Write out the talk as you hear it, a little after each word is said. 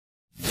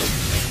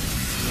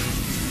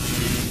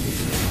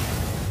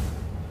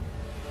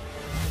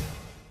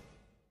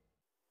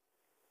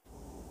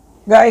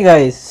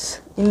Guys,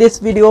 in this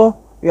video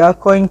we are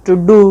going to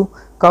do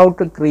how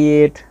to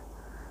create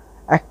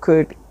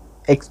accurate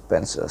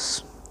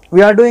expenses.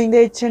 We are doing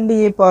the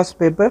HNDA past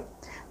paper.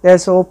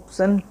 There's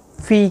option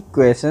fee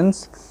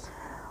questions.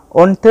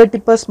 On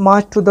 31st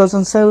March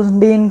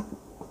 2017,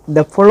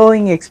 the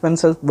following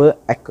expenses were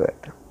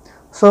accurate.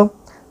 So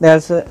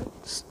there's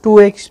two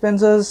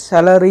expenses,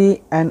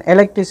 salary and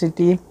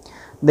electricity.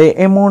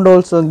 The amount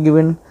also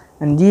given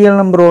and GL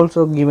number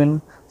also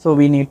given. So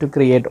we need to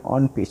create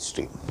on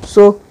Peachtree.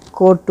 So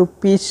go to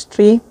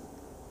Peachtree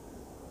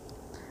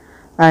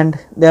and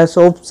there's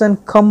option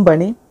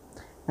company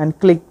and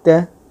click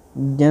the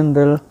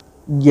general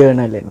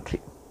journal entry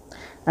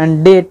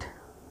and date.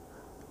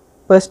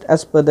 First,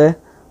 as per the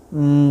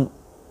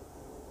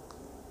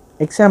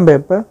exam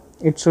paper,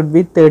 it should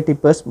be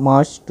 31st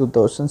March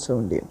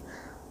 2017.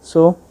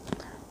 So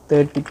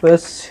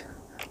 31st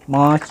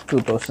March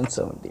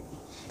 2017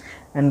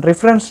 and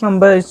reference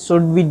number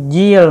should be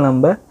GL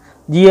number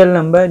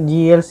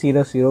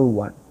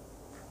GL001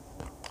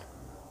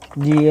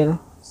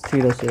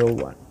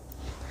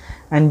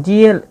 and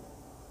GL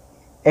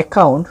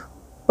account.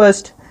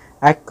 First,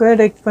 accrued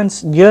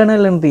expense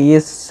journal entry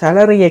is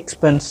salary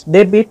expense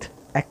debit,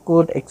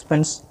 accrued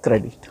expense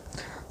credit.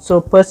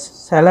 So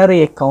first,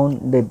 salary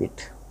account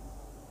debit.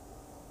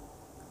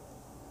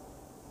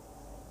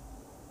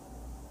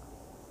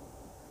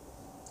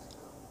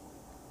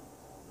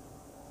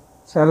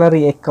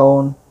 Salary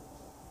account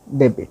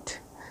debit.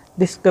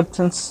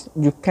 Descriptions,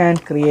 you can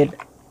create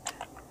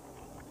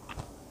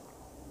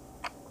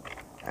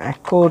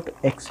accrued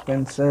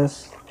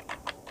expenses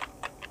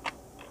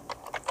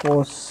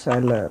for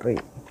salary.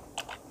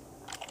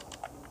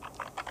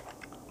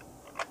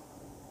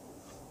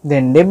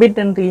 Then debit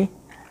entry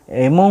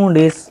amount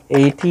is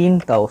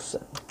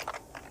 18,000.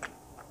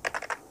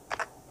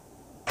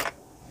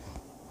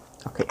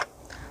 Okay.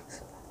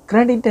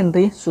 Credit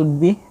entry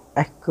should be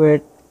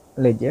accurate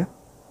ledger,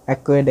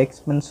 accurate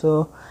expense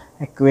or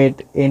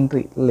accurate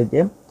entry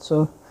ledger.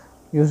 So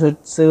you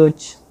should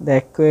search the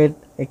accurate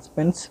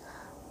expense.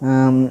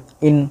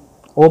 In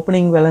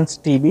opening balance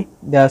TB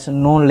there is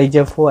no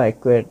ledger for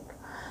accurate,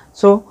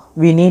 so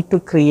we need to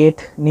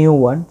create new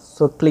one.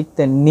 So click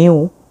the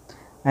new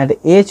and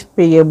age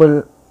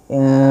payable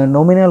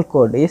nominal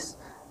code is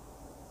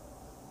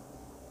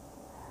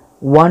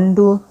 1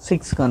 to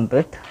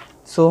 600.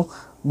 So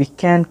we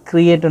can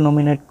create a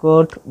nominal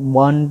code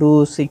 1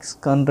 to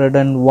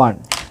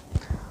 601.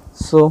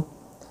 So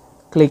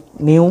click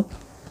new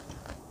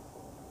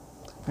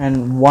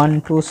and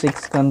 1 to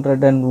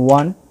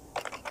 601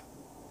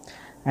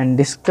 and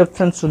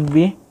description should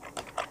be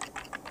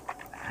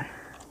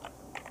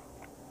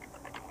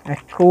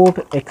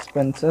accrued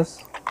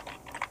expenses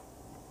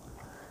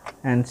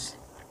and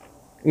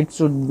it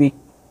should be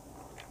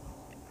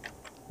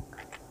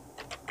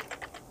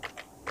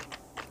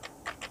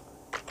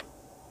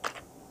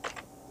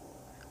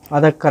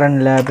other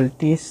current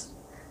liabilities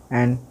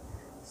and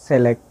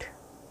select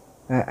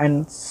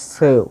and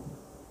save,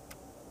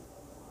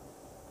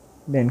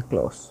 then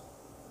close.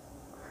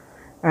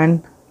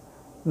 And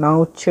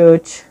now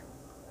church,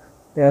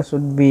 there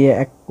should be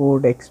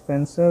accrued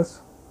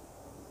expenses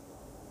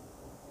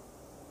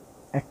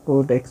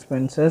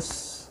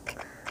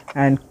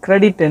and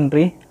credit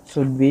entry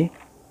should be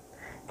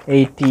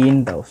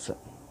 18,000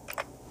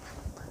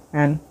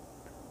 and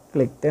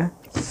click the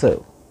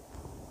save.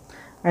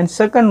 And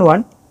second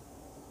one,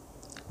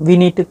 we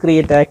need to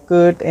create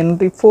accurate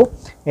entry for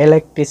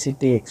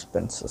electricity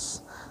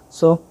expenses.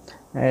 So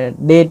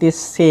date is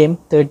same,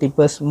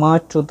 31st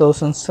March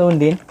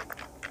 2017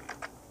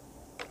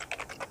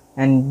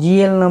 and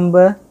GL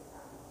number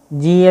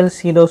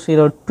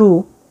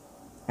GL002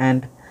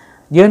 and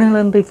journal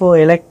entry for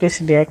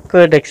electricity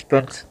accurate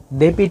expense,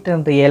 debit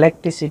entry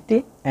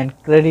electricity and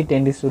credit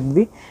entry should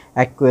be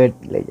accurate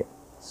ledger.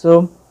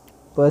 So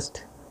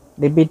first,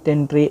 debit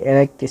entry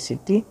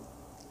electricity,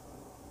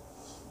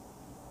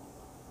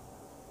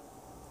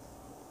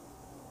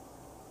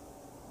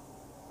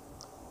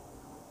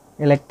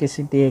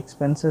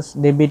 expenses,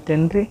 debit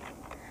entry,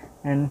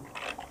 and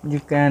you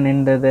can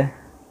enter the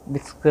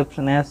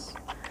description as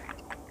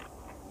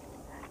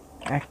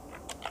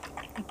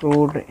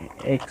accrued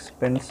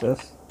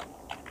expenses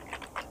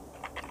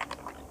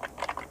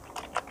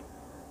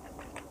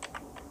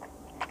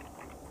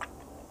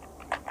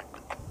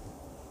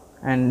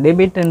and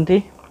debit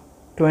entry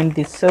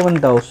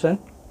 27,000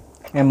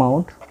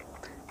 amount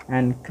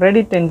and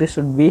credit entry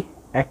should be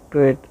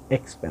accurate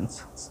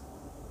expenses.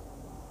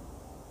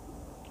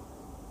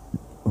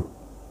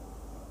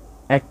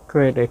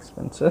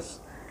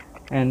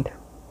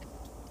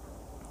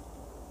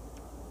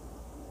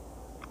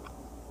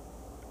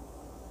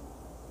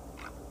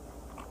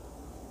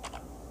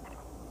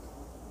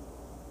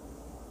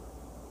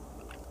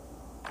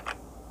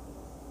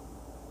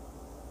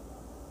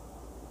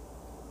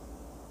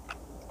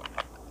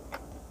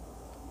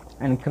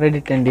 And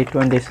credit entry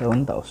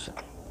 27,000.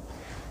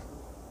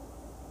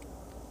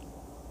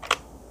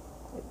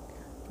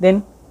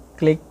 Then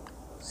click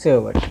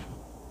save it.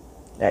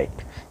 Right,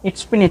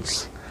 it's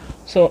finished.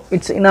 So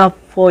it's enough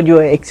for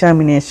your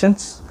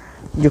examinations.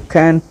 You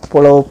can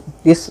follow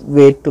this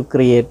way to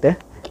create a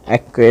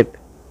accurate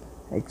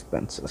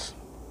expenses.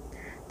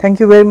 Thank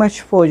you very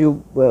much for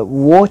you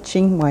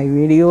watching my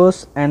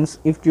videos, and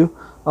if you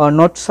are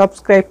not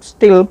subscribed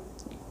still,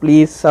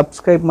 please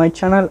subscribe my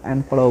channel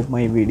and follow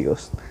my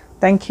videos.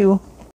 Thank you.